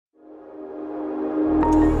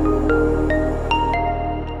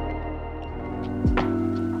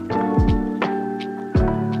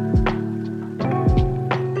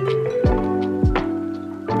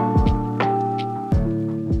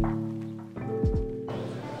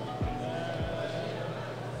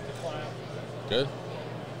Good.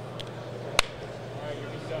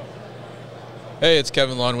 Hey, it's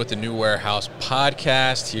Kevin Lund with the New Warehouse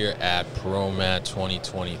podcast here at ProMat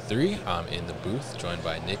 2023. I'm in the booth, joined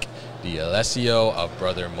by Nick D'Alessio of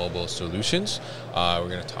Brother Mobile Solutions. We're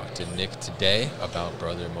going to talk to Nick today about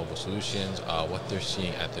Brother Mobile Solutions, what they're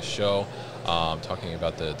seeing at the show, talking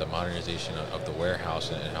about the modernization of the warehouse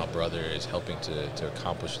and how Brother is helping to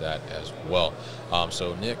accomplish that as well.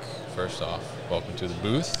 So Nick, first off, welcome to the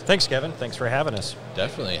booth. Thanks, Kevin. Thanks for having us.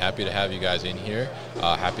 Definitely. Happy to have you guys in here.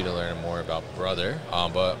 Happy to learn more about Brother.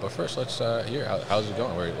 But first, let's hear, how's it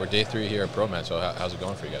going? We're day 3 here at ProMat, so how's it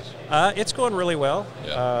going for you guys? It's going really well.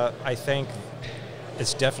 Yeah. I think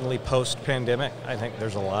it's definitely post-pandemic. I think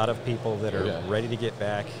there's a lot of people that are ready to get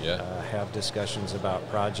back, have discussions about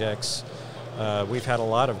projects. We've had a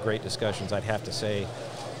lot of great discussions, I'd have to say.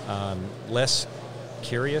 Less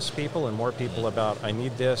curious people and more people about, I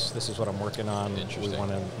need this is what I'm working on, we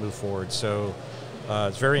want to move forward. So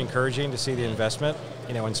it's very encouraging to see the investment,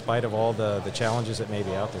 in spite of all the challenges that may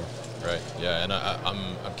be out there. Right, yeah, and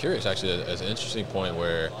I'm curious, actually, as an interesting point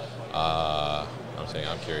where, I'm saying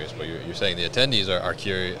I'm curious, but you're saying the attendees are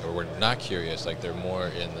curious, or we're not curious, like they're more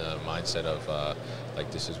in the mindset of,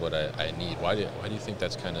 like, this is what I need. Why do you think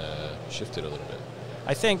that's kind of shifted a little bit?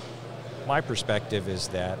 I think my perspective is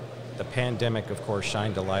that the pandemic, of course,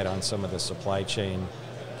 shined a light on some of the supply chain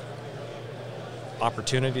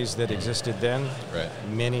opportunities that existed then. Right.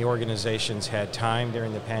 Many organizations had time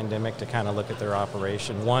during the pandemic to kind of look at their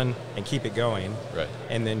operation, one, and keep it going, right,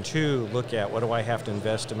 and then two, look at what do I have to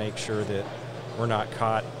invest to make sure that we're not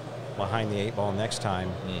caught behind the 8 ball next time.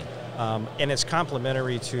 And it's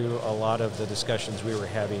complementary to a lot of the discussions we were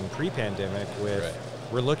having pre-pandemic with,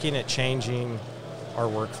 we're looking at changing our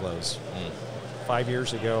workflows. 5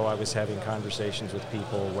 years ago, I was having conversations with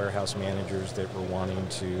people, warehouse managers that were wanting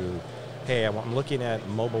to, hey, I'm looking at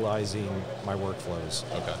mobilizing my workflows.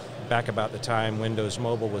 Okay. Back about the time Windows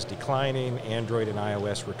Mobile was declining, Android and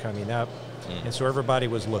iOS were coming up, and so everybody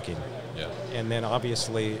was looking. Yeah. And then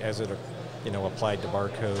obviously, as it applied to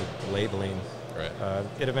barcode labeling,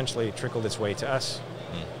 it eventually trickled its way to us.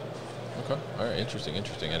 Okay, all right, interesting. And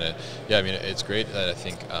it's great that I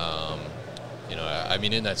think,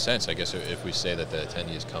 in that sense, I guess if we say that the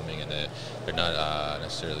attendee is coming and that they're not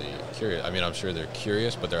necessarily curious, I'm sure they're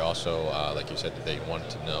curious, but they're also, like you said, that they want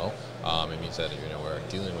to know. It means that, we're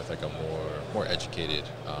dealing with like a more educated,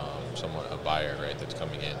 somewhat a buyer, right, that's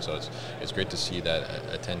coming in. So it's great to see that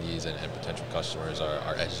attendees and potential customers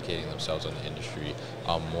are educating themselves on the industry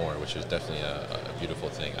more, which is definitely a beautiful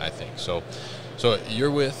thing, I think. So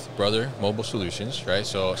you're with Brother Mobile Solutions, right?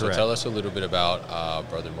 So tell us a little bit about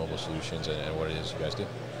Brother Mobile Solutions and what it is you guys do.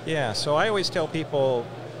 Yeah, so I always tell people,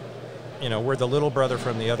 we're the little brother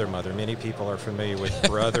from the other mother. Many people are familiar with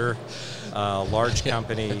Brother, large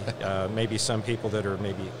company. Maybe some people that are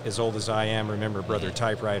maybe as old as I am remember Brother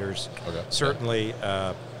typewriters. Okay. Certainly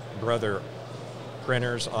Brother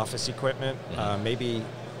printers, office equipment, maybe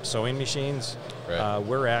sewing machines. Right.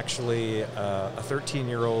 We're actually a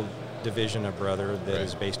 13-year-old division of Brother that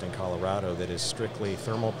is based in Colorado that is strictly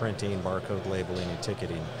thermal printing, barcode labeling, and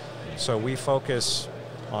ticketing. So we focus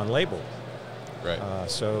on label. Right.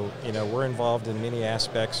 We're involved in many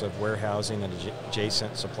aspects of warehousing and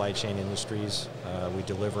adjacent supply chain industries. We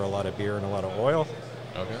deliver a lot of beer and a lot of oil.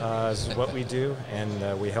 Okay. Is what we do,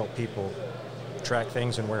 and we help people track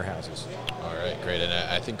things in warehouses. All right, great. And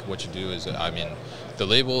I think what you do is, the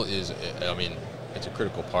label is, it's a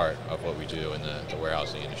critical part of what we do in the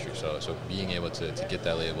warehousing industry. So being able to get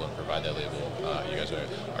that label and provide that label, you guys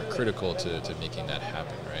are critical to making that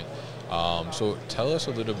happen, right? So tell us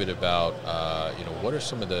a little bit about, what are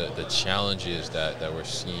some of the challenges that we're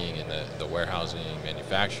seeing in the warehousing,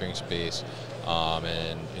 manufacturing space,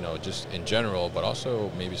 and, just in general, but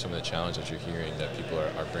also maybe some of the challenges that you're hearing that people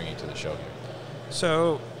are bringing to the show here.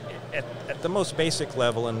 So at the most basic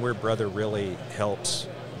level, and where Brother really helps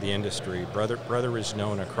the industry, Brother is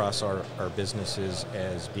known across our businesses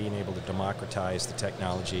as being able to democratize the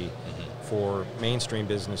technology for mainstream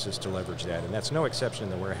businesses to leverage that, and that's no exception in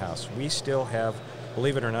the warehouse. We still have,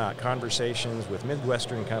 believe it or not, conversations with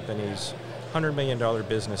Midwestern companies, $100 million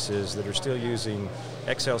businesses that are still using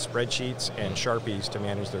Excel spreadsheets and Sharpies to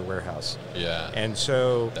manage their warehouse. Yeah. And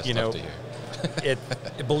so, that's tough to hear.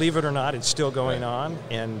 Believe it or not, it's still going on,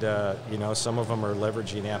 and some of them are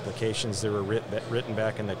leveraging applications that were written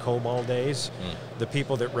back in the COBOL days. The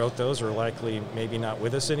people that wrote those are likely maybe not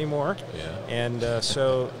with us anymore. Yeah. And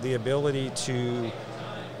so the ability to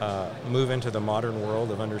move into the modern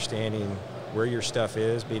world of understanding where your stuff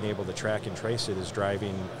is, being able to track and trace it, is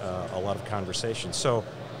driving a lot of conversations. So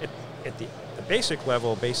at the the basic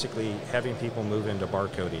level, basically having people move into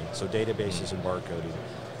barcoding, so databases and barcoding.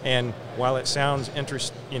 And while it sounds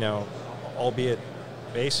albeit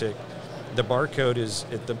basic, the barcode is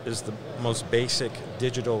the most basic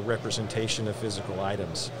digital representation of physical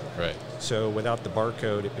items. Right. So without the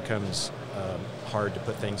barcode, it becomes hard to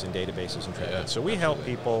put things in databases and track it. So we help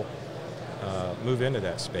people move into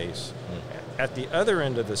that space. At the other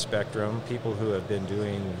end of the spectrum, people who have been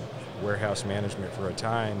doing warehouse management for a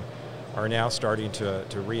time are now starting to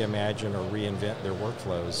reimagine or reinvent their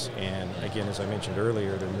workflows. And again, as I mentioned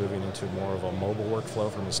earlier, they're moving into more of a mobile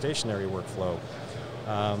workflow from a stationary workflow.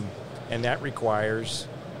 And that requires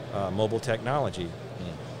mobile technology.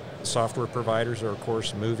 Software providers are, of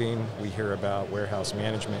course, moving. We hear about warehouse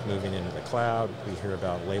management moving into the cloud. We hear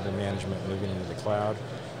about label management moving into the cloud.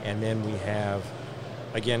 And then we have,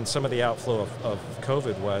 again, some of the outflow of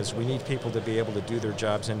COVID was we need people to be able to do their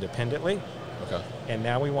jobs independently. Okay. And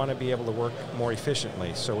now we want to be able to work more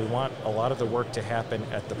efficiently. So we want a lot of the work to happen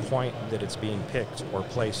at the point that it's being picked or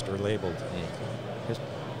placed or labeled.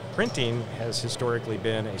 Printing has historically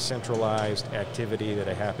been a centralized activity that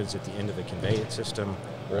happens at the end of a conveyance system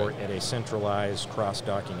or at a centralized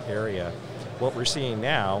cross-docking area. What we're seeing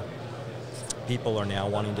now, people are now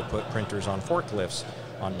wanting to put printers on forklifts,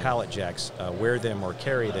 on pallet jacks, wear them or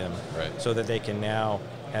carry them, so that they can now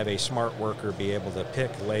have a smart worker be able to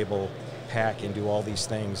pick, label, pack, and do all these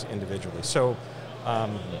things individually. So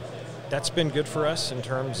that's been good for us in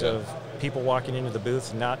terms of people walking into the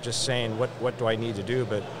booth, not just saying, what do I need to do,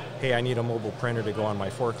 but hey, I need a mobile printer to go on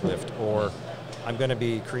my forklift, or I'm going to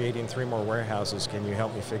be creating 3 more warehouses. Can you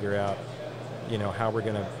help me figure out, how we're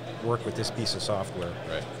going to work with this piece of software?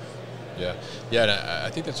 Right. Yeah, and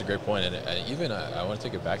I think that's a great point, and even I want to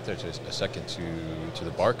take it back there to a second to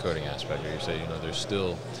the barcoding aspect. Where you say, there's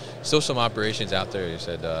still some operations out there. You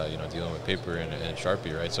said, dealing with paper and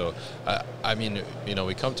Sharpie, right? So, I mean,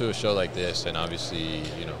 we come to a show like this, and obviously,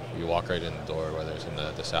 you walk right in the door, whether it's in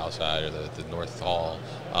the south side or the north hall,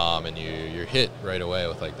 and you're hit right away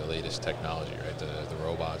with like the latest technology, right? The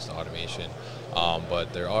robots, the automation.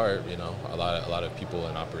 But there are, a lot of people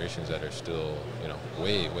in operations that are still,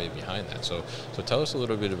 way behind that. So tell us a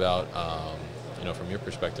little bit about, from your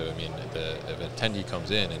perspective. I mean, if an attendee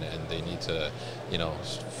comes in and they need to,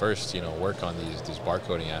 first, work on these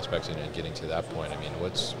barcoding aspects and getting to that point. I mean,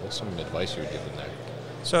 what's some advice you would give them there?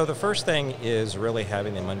 So the first thing is really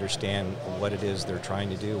having them understand what it is they're trying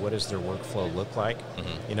to do. What does their workflow look like?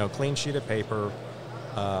 Clean sheet of paper.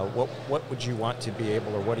 What would you want to be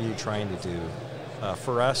able, or what are you trying to do?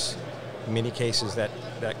 For us, in many cases, that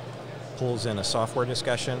pulls in a software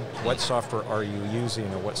discussion. What software are you using,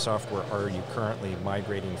 or what software are you currently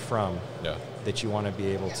migrating from that you want to be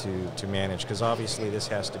able to manage? Because obviously this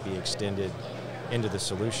has to be extended into the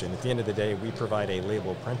solution. At the end of the day, we provide a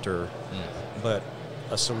label printer, but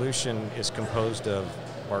a solution is composed of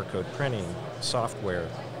barcode printing, software,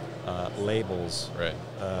 labels,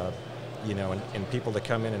 and people that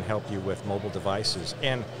come in and help you with mobile devices.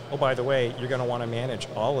 And, oh, by the way, you're going to want to manage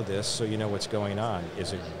all of this so you know what's going on.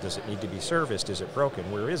 Does it need to be serviced? Is it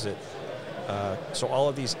broken? Where is it? So all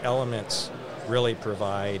of these elements really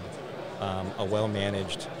provide a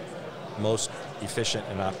well-managed, most efficient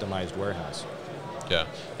and optimized warehouse. Yeah,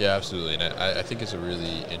 absolutely. And I think it's a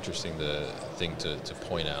really interesting thing to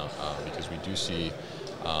point out because we do see,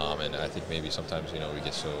 and I think maybe sometimes, we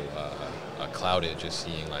get so clouded just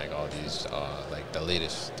seeing like all these, like the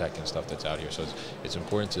latest tech and stuff that's out here. So it's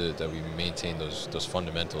important that we maintain those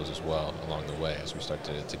fundamentals as well along the way as we start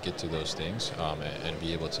to get to those things and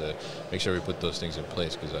be able to make sure we put those things in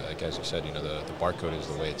place because, like as you said, the barcode is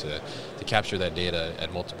the way to capture that data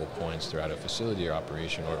at multiple points throughout a facility or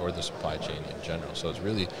operation or the supply chain in general. So it's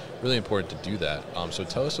really, really important to do that. So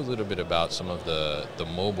tell us a little bit about some of the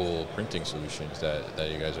mobile printing solutions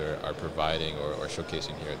that you guys are providing or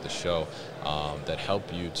showcasing here at the show that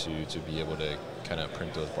help you to be able to kind of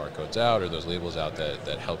print those barcodes out or those labels out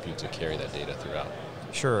that help you to carry that data throughout.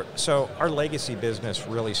 Sure. So our legacy business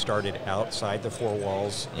really started outside the 4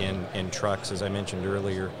 walls in trucks, as I mentioned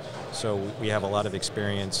earlier. So we have a lot of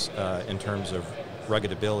experience in terms of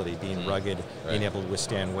ruggedability, being rugged, being able to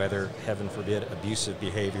withstand weather, heaven forbid, abusive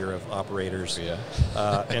behavior of operators.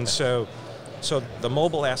 And so the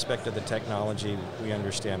mobile aspect of the technology we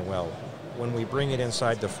understand well. When we bring it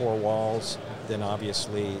inside the 4 walls, then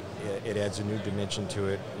obviously it adds a new dimension to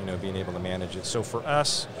it, being able to manage it. So for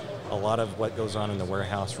us, a lot of what goes on in the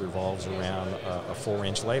warehouse revolves around a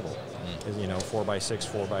 4-inch label, 4x6,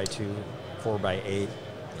 4x2, 4x8,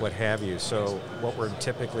 what have you. So what we're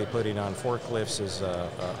typically putting on forklifts is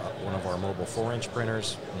one of our mobile 4-inch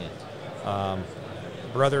printers.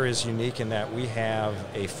 Brother is unique in that we have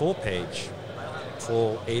a full-page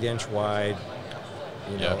full 8-inch wide,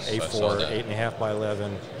 Yes, I saw A4, that. 8.5 by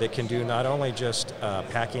 11, that can do not only just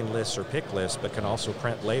packing lists or pick lists, but can also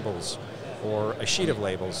print labels or a sheet of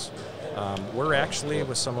labels. We're actually,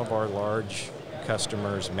 with some of our large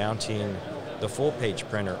customers, mounting the full-page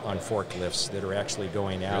printer on forklifts that are actually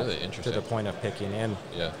going out Really to interesting. the point of picking in.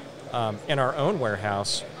 Yeah. In our own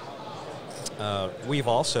warehouse, we've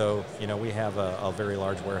also, we have a very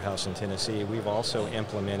large warehouse in Tennessee. We've also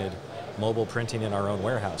implemented mobile printing in our own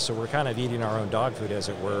warehouse. So we're kind of eating our own dog food, as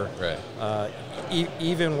it were. Right.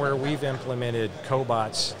 Even where we've implemented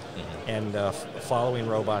cobots and following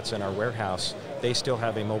robots in our warehouse, they still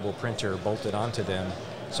have a mobile printer bolted onto them.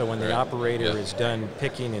 So when the operator is done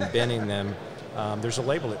picking and binning them, there's a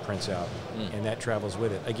label that prints out, and that travels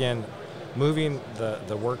with it. Again, moving the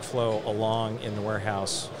workflow along in the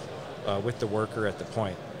warehouse with the worker at the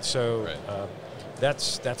point. So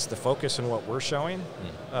that's the focus in what we're showing.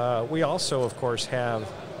 We also, of course,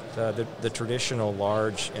 have the traditional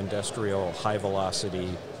large industrial high velocity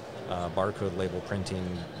barcode label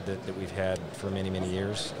printing that we've had for many, many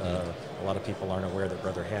years. A lot of people aren't aware that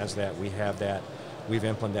Brother has that. We have that. We've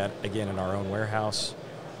implemented that again in our own warehouse.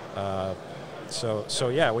 So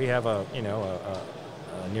yeah, we have a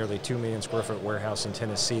nearly 2 million square foot warehouse in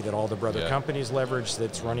Tennessee that all the Brother companies leverage,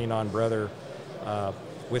 that's running on Brother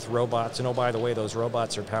with robots. And oh, by the way, those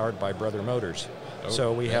robots are powered by Brother Motors.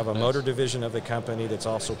 So we have a motor division of the company that's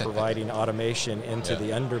also providing automation into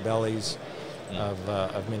the underbellies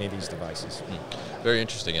of many of these devices. Very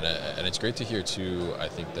interesting, and it's great to hear too. I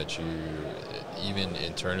think that you, even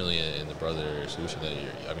internally in the Brother solution,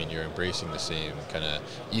 that you're embracing the same kind of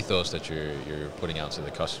ethos that you're putting out to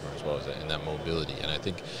the customer as well, as in that mobility. And I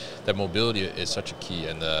think that mobility is such a key.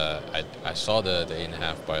 And I saw the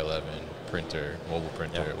 8.5 by 11 printer, mobile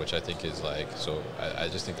printer, which I think is like so. I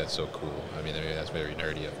just think that's so cool. Maybe that's very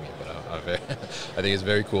nerdy of me, but I think it's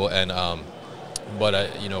very cool. And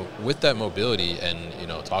but with that mobility and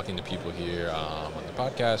talking to people here on the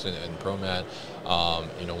podcast and ProMat,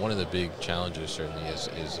 one of the big challenges certainly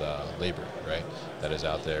is labor, right? That is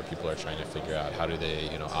out there. People are trying to figure out how do they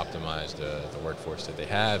optimize the workforce that they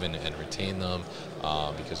have and retain them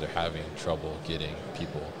because they're having trouble getting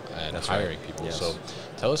people and hiring people. Yes. So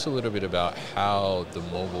tell us a little bit about how the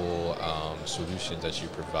mobile solutions that you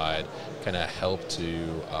provide kind of help to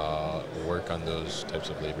work on those types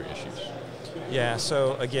of labor issues. Yeah,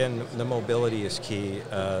 so again, the mobility is key.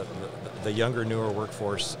 The younger, newer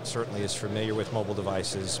workforce certainly is familiar with mobile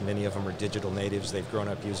devices. Many of them are digital natives. They've grown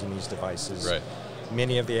up using these devices. Right.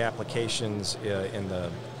 Many of the applications in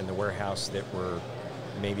the warehouse that were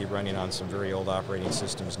maybe running on some very old operating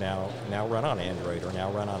systems now run on Android or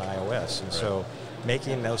now run on iOS. And so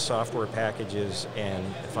making those software packages and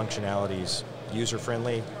functionalities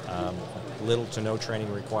user-friendly, little to no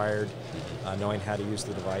training required, knowing how to use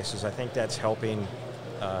the devices. I think that's helping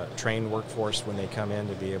train workforce when they come in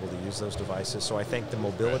to be able to use those devices. So I think the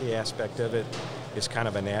mobility aspect of it is kind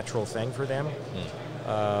of a natural thing for them.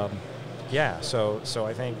 So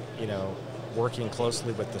I think, working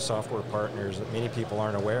closely with the software partners, many people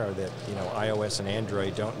aren't aware that, iOS and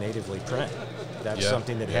Android don't natively print. That's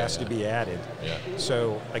something that has to be added. Yeah.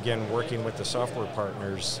 So again, working with the software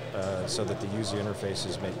partners so that the user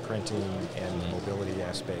interfaces make printing and the mobility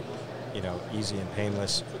aspect, easy and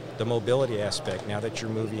painless. The mobility aspect, now that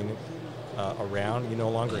you're moving around, you no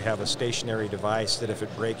longer have a stationary device that if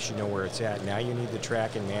it breaks, you know where it's at. Now you need to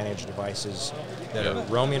track and manage devices that are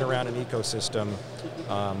roaming around an ecosystem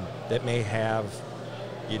that may have,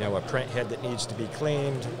 a print head that needs to be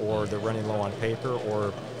cleaned, or they're running low on paper,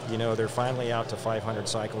 or they're finally out to 500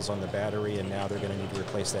 cycles on the battery, and now they're going to need to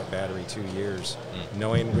replace that battery 2 years.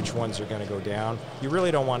 Knowing which ones are going to go down. You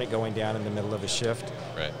really don't want it going down in the middle of a shift.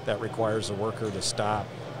 Right. That requires a worker to stop.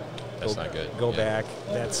 That's not good. Go back.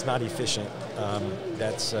 That's not efficient.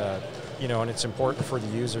 And it's important for the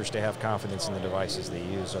users to have confidence in the devices they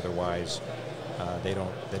use. Otherwise, they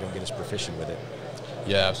don't get as proficient with it.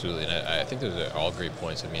 Yeah, absolutely, and I think those are all great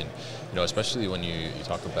points. Especially when you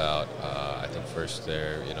talk about, I think first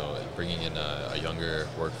there, bringing in a younger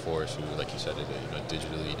workforce who, like you said, is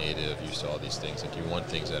digitally native, used to all these things. Like you want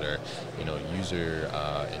things that are, user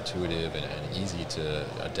intuitive and easy to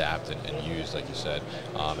adapt and use, like you said,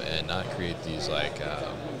 and not create these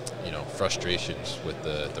frustrations with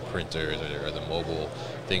the printers or the mobile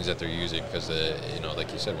things that they're using, because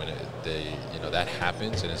like you said, when that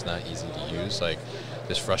happens and it's not easy to use, like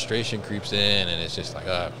this frustration creeps in, and it's just like,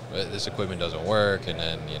 this equipment doesn't work, and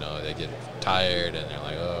then they get tired, and they're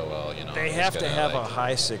like, oh well, they have to have a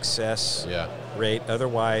high success rate,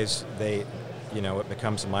 otherwise it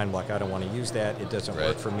becomes a mind block. I don't want to use that, it doesn't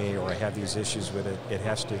work for me, or I have these issues with it. It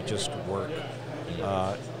has to just work.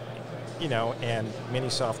 You know, and many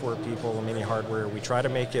software people, many hardware, we try to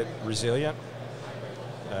make it resilient.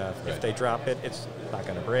 If they drop it, it's not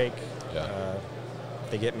going to break. Yeah.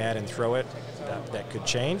 If they get mad and throw it, that could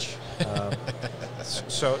change.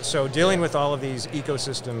 So dealing with all of these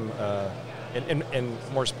ecosystem, and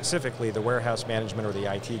more specifically, the warehouse management or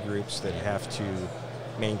the IT groups that have to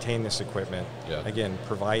maintain this equipment. Yeah. Again,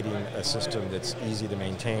 providing a system that's easy to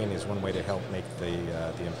maintain is one way to help make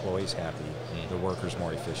the employees happy, the workers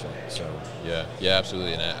more efficient. So yeah,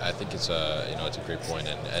 absolutely, and I think it's it's a great point,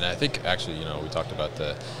 and I think actually we talked about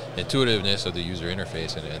the intuitiveness of the user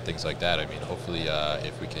interface and things like that. I mean, hopefully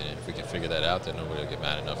if we can figure that out, then nobody will get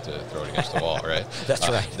mad enough to throw it against the wall, right? That's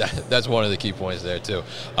right. That's one of the key points there too.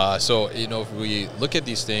 So if we look at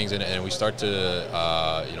these things and we start to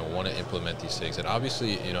want to implement these things, and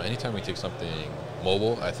obviously anytime we take something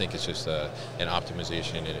mobile, I think it's just an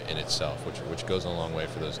optimization in itself, which goes a long way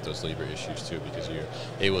for those labor issues too, because you're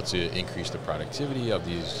able to increase the productivity of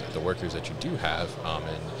the workers that you do have,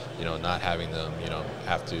 and not having them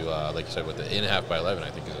have to like you said with the 8.5 by 11,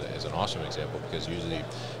 I think is an awesome example, because usually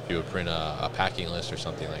if you would print a packing list or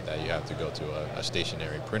something like that, you have to go to a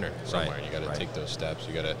stationary printer somewhere, and you got to take those steps.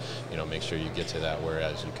 You got to make sure you get to that,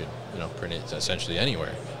 whereas you could print it essentially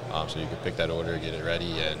anywhere. So you could pick that order, get it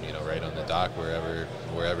ready, and right on the dock,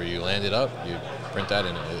 wherever you land it up, you print that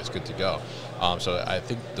and it's good to go. So I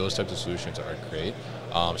think those types of solutions are great.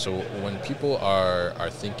 So when people are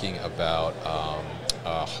thinking about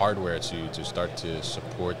hardware to start to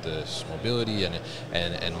support this mobility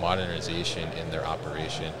and modernization in their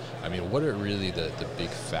operation, I mean, what are really the big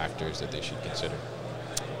factors that they should consider?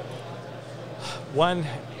 One,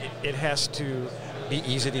 it has to be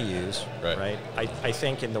easy to use, right? I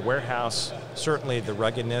think in the warehouse, certainly the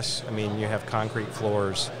ruggedness, I mean, you have concrete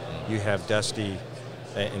floors, you have dusty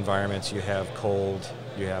environments, you have cold,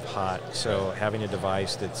 you have hot, so having a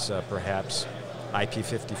device that's perhaps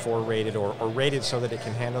IP54 rated or rated so that it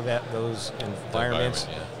can handle those environments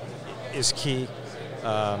is key.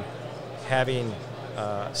 Having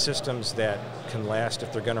systems that can last,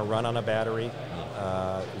 if they're going to run on a battery,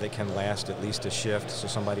 they can last at least a shift, so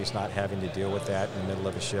somebody's not having to deal with that in the middle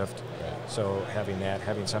of a shift. So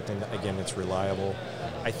having something that, again, that's reliable.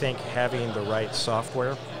 I think having the right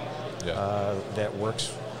software that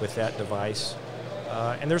works with that device,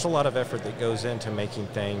 and there's a lot of effort that goes into making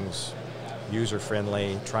things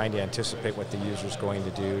user-friendly, trying to anticipate what the user's going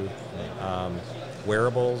to do.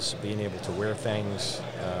 Wearables, being able to wear things,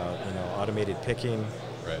 automated picking.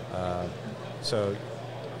 So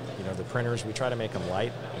the printers, we try to make them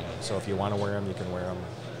light, so if you want to wear them, you can wear them,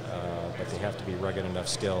 but they have to be rugged enough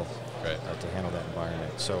still to handle that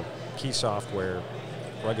environment. So key software,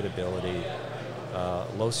 ruggedability,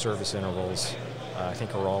 low service intervals, I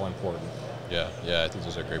think are all important. Yeah, I think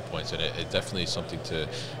those are great points, and it definitely is something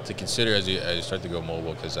to consider as you start to go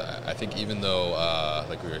mobile, because I think even though,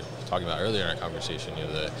 like we were talking about earlier in our conversation,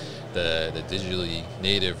 the digitally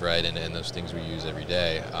native, right, and those things we use every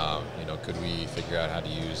day, could we figure out how to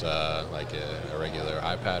use like a regular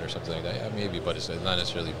iPad or something like that? Yeah, maybe, but it's not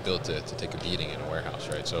necessarily built to take a beating in a warehouse,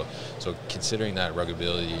 right? So considering that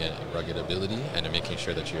ruggedability and making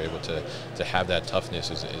sure that you're able to have that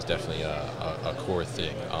toughness is definitely a core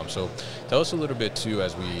thing. So tell us a little bit too,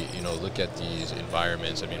 as we look at these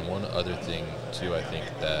environments. I mean, one other thing too, I think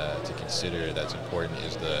that to consider that's important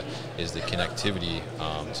is the connectivity,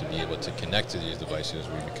 to be able to connect to these devices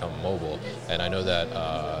when we become mobile. And I know that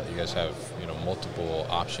you guys have multiple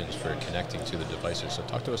options for connecting to the devices. So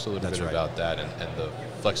talk to us a little bit about that and the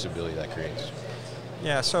flexibility that creates.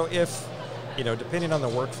 Yeah. So if depending on the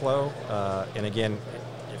workflow, and again,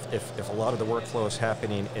 if a lot of the workflow is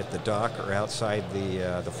happening at the dock or outside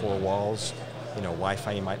the four walls,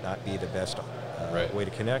 Wi-Fi might not be the best way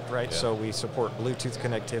to connect, right? Yeah. So we support Bluetooth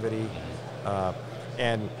connectivity,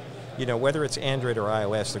 and whether it's Android or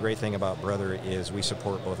iOS, the great thing about Brother is we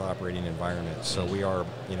support both operating environments. So we are,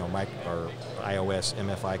 our iOS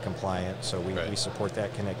MFI compliant, so we support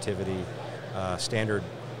that connectivity, standard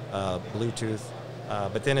Bluetooth.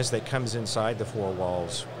 But then as that comes inside the four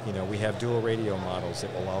walls, we have dual radio models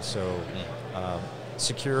that will also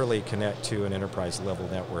securely connect to an enterprise level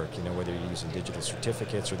network, whether you're using digital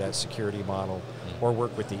certificates or that security model, or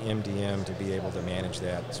work with the MDM to be able to manage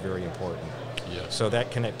that. It's very important. Yeah. So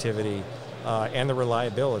that connectivity and the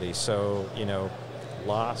reliability. So,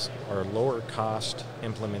 lost or lower cost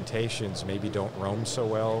implementations maybe don't roam so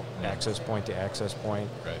well, access point to access point.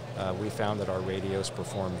 We found that our radios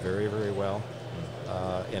perform very, very well.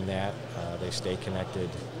 In that they stay connected,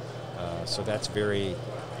 so that's very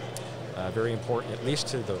important, at least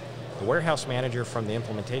to the the warehouse manager from the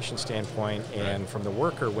implementation standpoint, and from the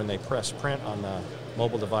worker, when they press print on the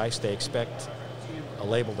mobile device, they expect a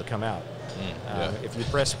label to come out. If you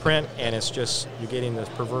press print and it's just you're getting this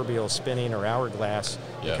proverbial spinning or hourglass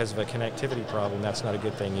because of a connectivity problem, that's not a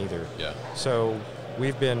good thing either. So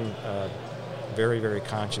we've been very, very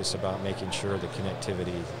conscious about making sure the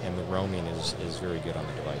connectivity and the roaming is very good on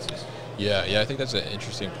the devices. Yeah, I think that's an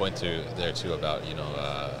interesting point there too about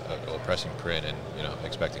pressing print and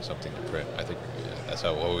expecting something to print. I think that's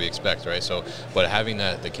what we expect, right? So, but having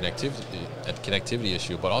the connectivity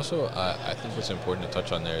issue, but also I think what's important to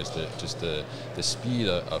touch on there is the speed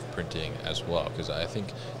of printing as well, because I think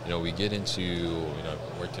we get into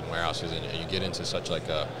worked in warehouses and you get into such like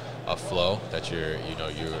a flow that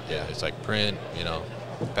it's like print,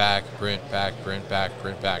 back, print, back, print, back,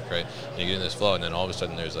 print, back, right? And you get in this flow, and then all of a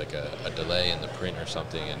sudden there's like a delay in the print or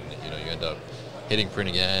something, and you end up hitting print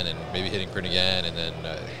again, and maybe hitting print again, and then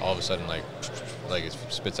all of a sudden like it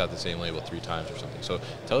spits out the same label 3 times or something. So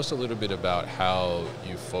tell us a little bit about how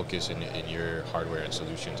you focus in your hardware and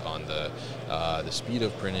solutions on the speed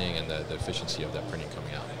of printing and the efficiency of that printing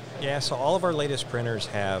coming out. Yeah, so all of our latest printers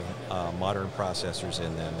have modern processors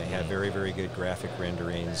in them. They have very, very good graphic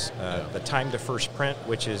renderings. The time to first print,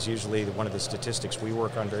 which is usually one of the statistics we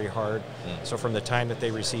work on very hard. So from the time that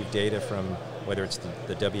they receive data from whether it's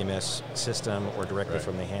the WMS system or directly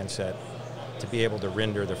from the handset, to be able to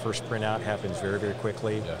render the first printout happens very, very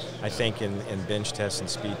quickly. I think in bench tests and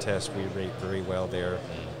speed tests we rate very well there.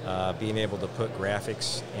 Being able to put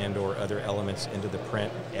graphics and or other elements into the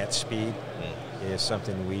print at speed is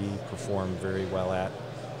something we perform very well at.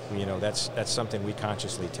 That's something we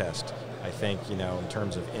consciously test. I think in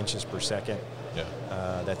terms of inches per second,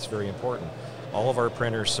 that's very important. All of our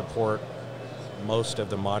printers support most of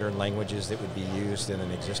the modern languages that would be used in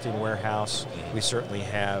an existing warehouse. We certainly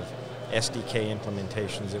have SDK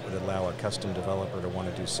implementations that would allow a custom developer to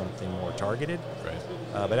want to do something more targeted.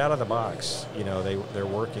 But out of the box, they're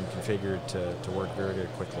working configured to work very, very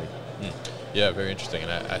quickly. Yeah, very interesting,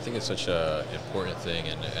 and I think it's such an important thing.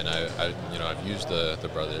 And I've used the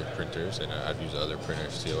Brother printers, and I've used other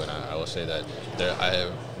printers too. And I will say that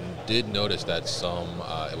I did notice that some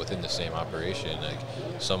within the same operation, like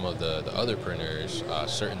some of the other printers,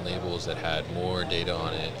 certain labels that had more data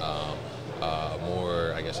on it.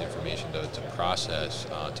 More, I guess, information to process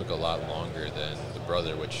took a lot longer than the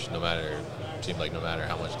Brother, which seemed like no matter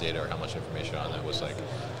how much data or how much information on that was like,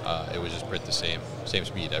 it would just print the same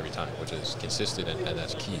speed every time, which is consistent and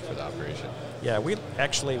that's key for the operation. Yeah, we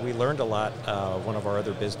learned a lot. One of our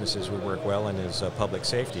other businesses we work well in is public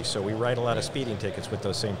safety, so we write a lot of speeding tickets with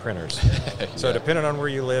those same printers. So depending on where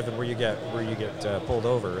you live and where you get pulled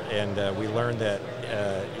over, and we learned that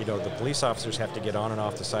the police officers have to get on and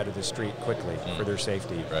off the side of the street quickly for their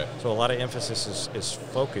safety. So a lot of emphasis is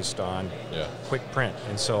focused on quick print,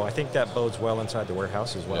 and so I think that bodes well inside the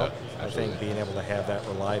warehouse as well. I think being able to have that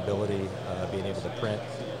reliability, being able to print,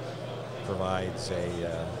 provides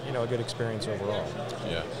a good experience overall.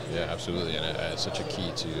 Yeah, absolutely, and it's such a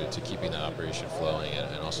key to keeping that operation flowing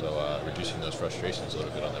and also reducing those frustrations a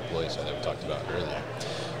little bit on the employee side that we talked about earlier.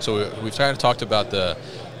 So we've kind of talked about the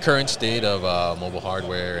current state of mobile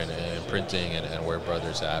hardware and printing and where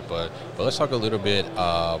Brother's at, but let's talk a little bit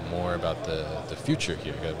more about the future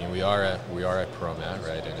here. I mean, we are at ProMat,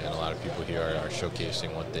 right, and a lot of people here are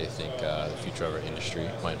showcasing what they think the future of our industry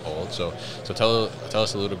might hold. So tell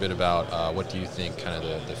us a little bit about what do you think kind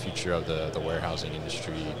of the future of the warehousing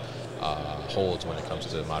industry holds when it comes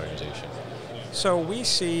to modernization. So we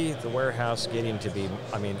see the warehouse getting to be,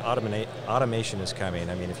 automation is coming.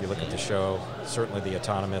 I mean, if you look at the show, certainly the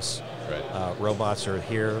autonomous robots are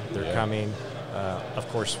here, they're coming. Of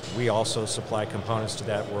course, we also supply components to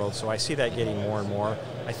that world, so I see that getting more and more.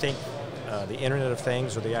 I think the Internet of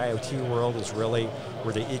Things or the IoT world is really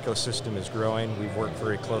where the ecosystem is growing. We've worked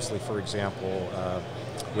very closely, for example,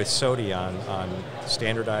 with SOTI on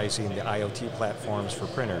standardizing the IoT platforms for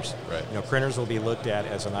printers. Printers will be looked at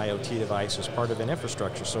as an IoT device as part of an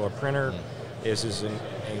infrastructure. So a printer is as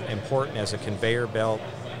important as a conveyor belt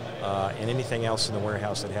and anything else in the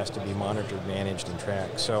warehouse that has to be monitored, managed, and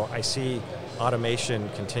tracked. So I see automation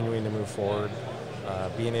continuing to move forward.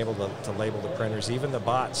 Being able to label the printers. Even the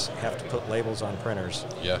bots have to put labels on printers.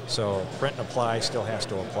 So print and apply still has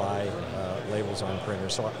to apply labels on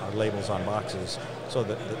printers, so labels on boxes. So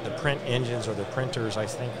the print engines or the printers, I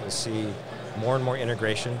think, will see more and more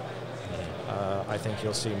integration. I think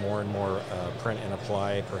you'll see more and more print and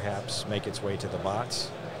apply perhaps make its way to the bots.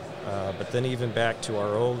 But then even back to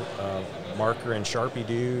our old marker and Sharpie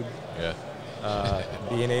dude,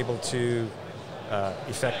 being able to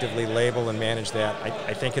effectively label and manage that.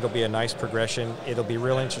 I think it'll be a nice progression. It'll be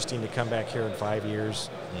real interesting to come back here in 5 years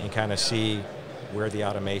and kind of see where the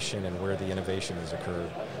automation and where the innovation has occurred.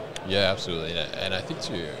 Yeah, absolutely. And I think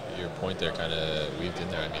to your point there, kind of weaved in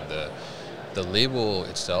there, I mean, the label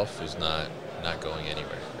itself is not going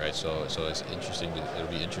anywhere, right? So it's interesting. It'll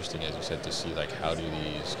be interesting, as you said, to see like how do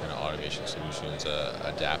these kind of automation solutions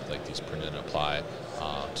adapt, like these print and apply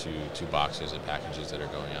to boxes and packages that are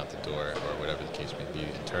going out the door, or whatever the case may be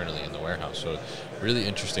internally in the warehouse. So really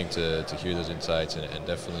interesting to hear those insights, and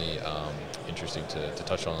definitely interesting to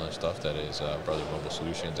touch on the stuff that is Brother Mobile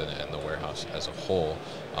Solutions and the warehouse as a whole.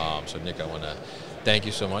 So Nick, I want to thank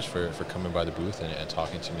you so much for coming by the booth and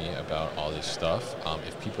talking to me about all this stuff.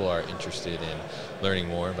 If people are interested in learning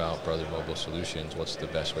more about Brother Mobile Solutions, what's the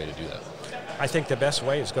best way to do that? I think the best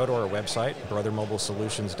way is go to our website,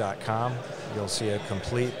 brothermobilesolutions.com. You'll see a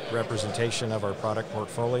complete representation of our product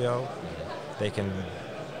portfolio. They can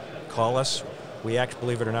call us.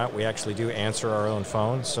 Believe it or not, we actually do answer our own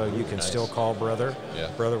phone, so you can still call Brother.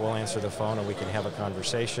 Yeah. Brother will answer the phone and we can have a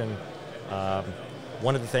conversation.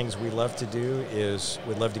 One of the things we love to do is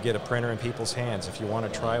we'd love to get a printer in people's hands. If you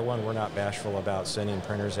want to try one, we're not bashful about sending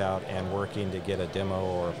printers out and working to get a demo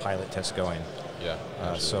or a pilot test going. Yeah.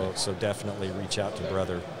 So definitely reach out to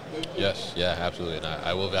Brother. Yes, yeah, absolutely. And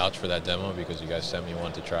I will vouch for that demo because you guys sent me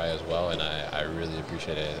one to try as well, and I really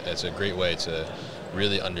appreciate it. It's a great way to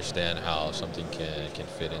really understand how something can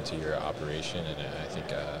fit into your operation, and I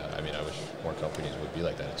think, I wish more companies would be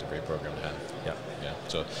like that. It's a great program to have. Yeah. Yeah.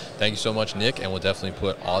 So thank you so much, Nick, and we'll definitely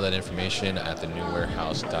put all that information at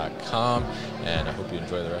thenewwarehouse.com, and I hope you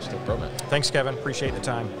enjoy the rest of ProMat. Thanks, Kevin. Appreciate the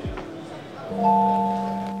time.